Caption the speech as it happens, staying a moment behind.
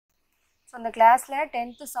So இந்த கிளாஸில்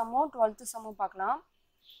 10th சம்மும் 12th சம்மும் பார்க்கலாம்.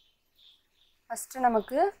 ஃபஸ்ட்டு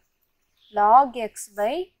நமக்கு log x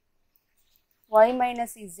by y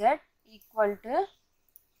minus z equal to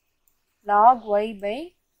log y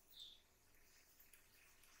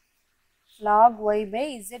by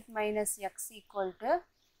z minus x equal to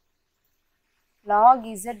log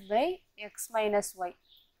z by x minus y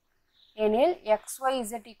எனில் x y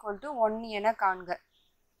z equal to 1 என காண்க.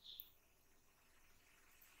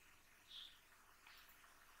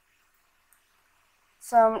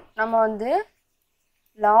 So நம்ம வந்து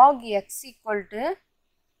log x equal to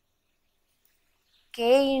k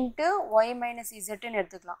into y minus z ன்னு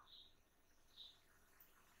எடுத்துக்கலாம்.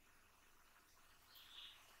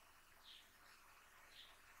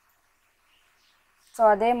 So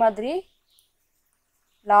அதே மாதிரி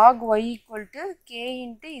log y equal to k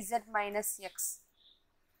into z minus x.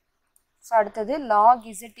 So அடுத்தது log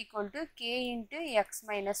z equal to k into x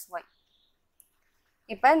minus y.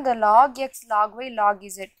 இப்போ இந்த log x, log y, log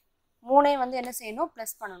z மூணையும் வந்து என்ன செய்யணும்,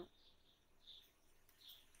 ப்ளஸ் பண்ணணும்.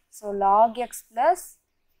 So log x plus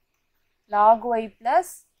log y plus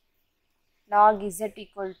log z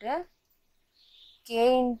equal to k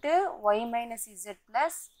into y minus z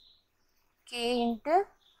plus k into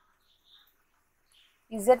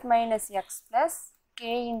z minus x plus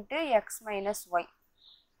k into x minus y.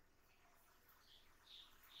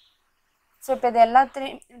 So இப்போ இது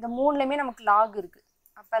எல்லாத்துலேயும் இந்த மூணுலேயுமே நமக்கு லாக் இருக்குது.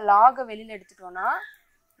 அப்போ லாகை வெளியில் எடுத்துட்டோன்னா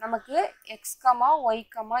நமக்கு x, y,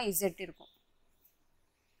 z இருக்கும்.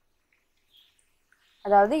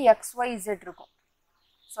 அதாவது x, y, z இருக்கும்.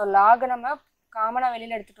 ஸோ லாகை நம்ம காமனாக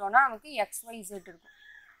வெளியில் எடுத்துட்டோன்னா நமக்கு x, y, z இருக்கும்.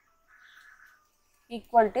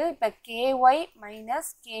 ஈக்குவல் டு இப்போ ky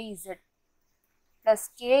minus kz plus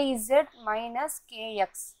kz minus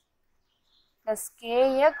kx plus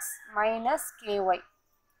kx minus ky.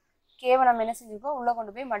 கேவை நம்ம என்ன செஞ்சுருக்கோம், உள்ளே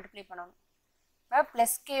கொண்டு போய் மல்டிப்ளை பண்ணணும். இப்போ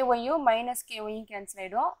ப்ளஸ் கேஒய்யும் மைனஸ் கேஒய்யும் கேன்சல்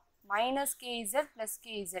ஆகிடும். Minus KZ plus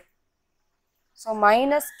KZ. So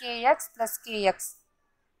minus kx plus kx.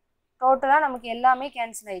 டோட்டலாக நமக்கு எல்லாமே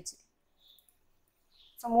கேன்சல் ஆயிடுச்சு.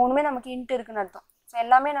 ஸோ மூணுமே நமக்கு இன்ட்டு இருக்குன்னு அர்த்தம். ஸோ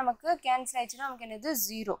எல்லாமே நமக்கு கேன்சல் ஆயிடுச்சுன்னா நமக்கு என்னது,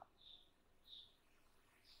 0.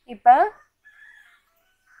 இப்போ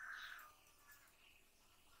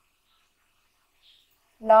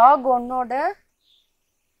லாக் 1ஓட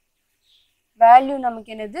வேல்யூ நமக்கு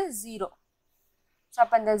என்னது, 0. ஸோ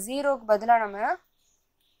அப்போ இந்த 0க்கு பதிலாக நம்ம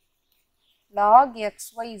log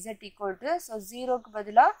xy z equal to, so 0க்கு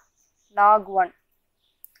பதிலாக log 1.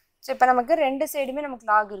 ஸோ இப்போ நமக்கு ரெண்டு சைடுமே நமக்கு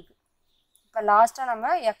லாக் இருக்குது. இப்போ லாஸ்ட்டாக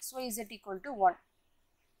நம்ம xy z equal to 1.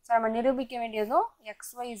 So நம்ம நிரூபிக்க வேண்டியதும்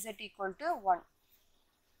xy z equal to 1.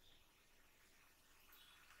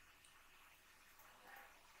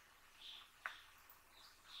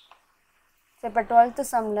 So இப்போ 12th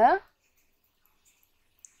சம்மில்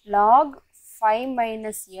log 5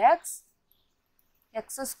 minus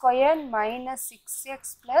x square minus 6x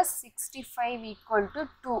plus 65 equal to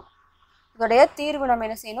 2. இதோடைய தீர்வு நம்ம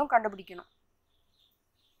என்ன செய்யணும், கண்டுபிடிக்கணும்.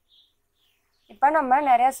 இப்போ நம்ம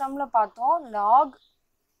நிறைய சம்மில் பார்த்தோம், log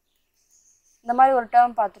இந்த மாதிரி ஒரு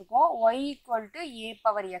டேர்ம் பார்த்துருக்கோம், y equal to a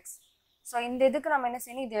power x. So இந்த இதுக்கு நம்ம என்ன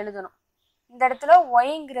செய்யணும், இது எழுதணும். இந்த இடத்துல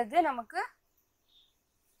yங்கிறது நமக்கு,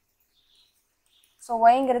 so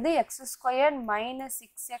yங்கிறது x square minus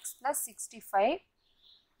 6x plus 65.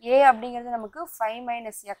 a அப்படிங்கிறது நமக்கு 5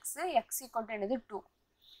 minus X, X equal to என்னது 2.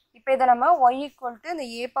 இப்போ இதை நம்ம y ஈக்குவல் டு இந்த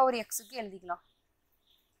a பவர் எக்ஸுக்கு எழுதிக்கலாம்.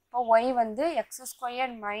 இப்போ y வந்து X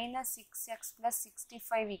square minus 6x plus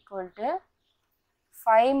 65 equal to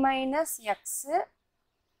 5 minus x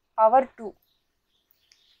power 2.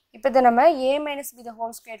 இப்போ இதை நம்ம a minus be the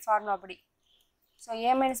whole square formula அப்படி, so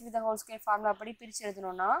a minus be the whole square formula அப்படி பிரித்து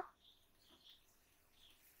எழுதணும்னா,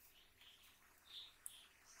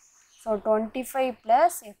 so 25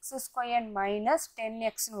 plus X square minus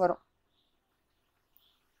 10xன்னு வரும்.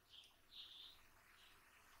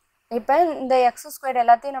 இப்போ இந்த எக்ஸ் ஸ்கொயர்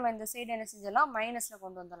எல்லாத்தையும் நம்ம இந்த சைடு என்ன செஞ்சிடலாம், மைனஸில்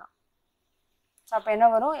கொண்டு வந்துடலாம். ஸோ அப்போ என்ன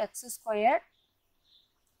வரும், X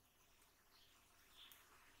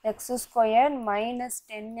square minus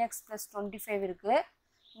 10x plus 25 இருக்குது.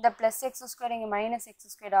 இந்த ப்ளஸ் எக்ஸ் ஸ்கொயர் இங்கே மைனஸ்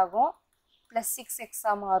எக்ஸ் ஸ்கொயர் ஆகும், ப்ளஸ் 6x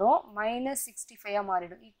மாறும், மைனஸ் 65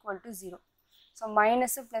 மாறிடும், equal to 0. So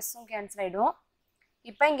minus ப்ளஸ்ஸும் cancel ஆகிடும்.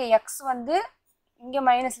 இப்போ இங்கே எக்ஸ் வந்து இங்கே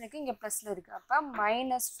மைனஸில் இருக்குது, இங்கே ப்ளஸில் இருக்குது. அப்போ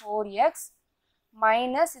மைனஸ் 4x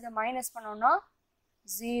மைனஸ் இதை மைனஸ் பண்ணோன்னா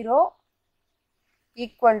 0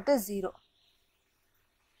 ஈக்குவல் டு 0.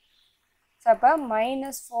 ஸோ அப்போ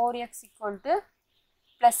minus 4x equal to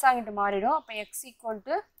plus ஆகிட்டு மாறிடும். அப்போ X equal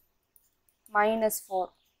to minus 4.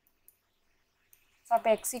 So அப்போ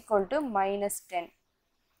X equal to minus 10.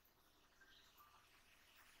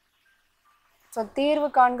 So தீர்வு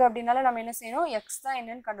காண்க அப்படின்னால நம்ம என்ன செய்யணும், எக்ஸ் தான்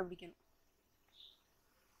என்னன்னு கண்டுபிடிக்கணும்.